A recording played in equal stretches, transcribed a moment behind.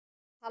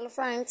Hello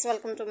friends,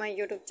 welcome to my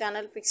YouTube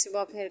channel Pixie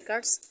Bob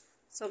Haircuts.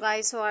 So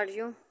guys, how are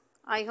you?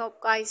 I hope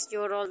guys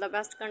you're all the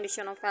best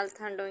condition of health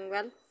and doing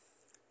well.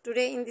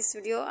 Today in this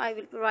video I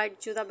will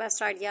provide you the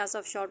best ideas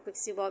of short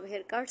Pixie Bob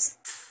haircuts.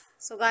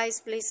 So guys,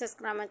 please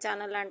subscribe my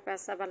channel and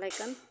press the bell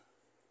icon.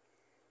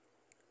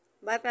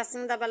 By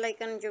pressing the bell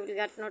icon you will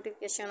get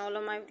notification all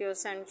of my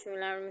videos and you will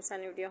never miss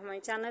any video of my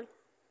channel.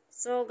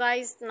 So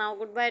guys, now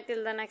goodbye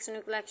till the next new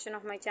collection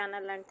of my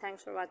channel and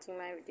thanks for watching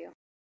my video.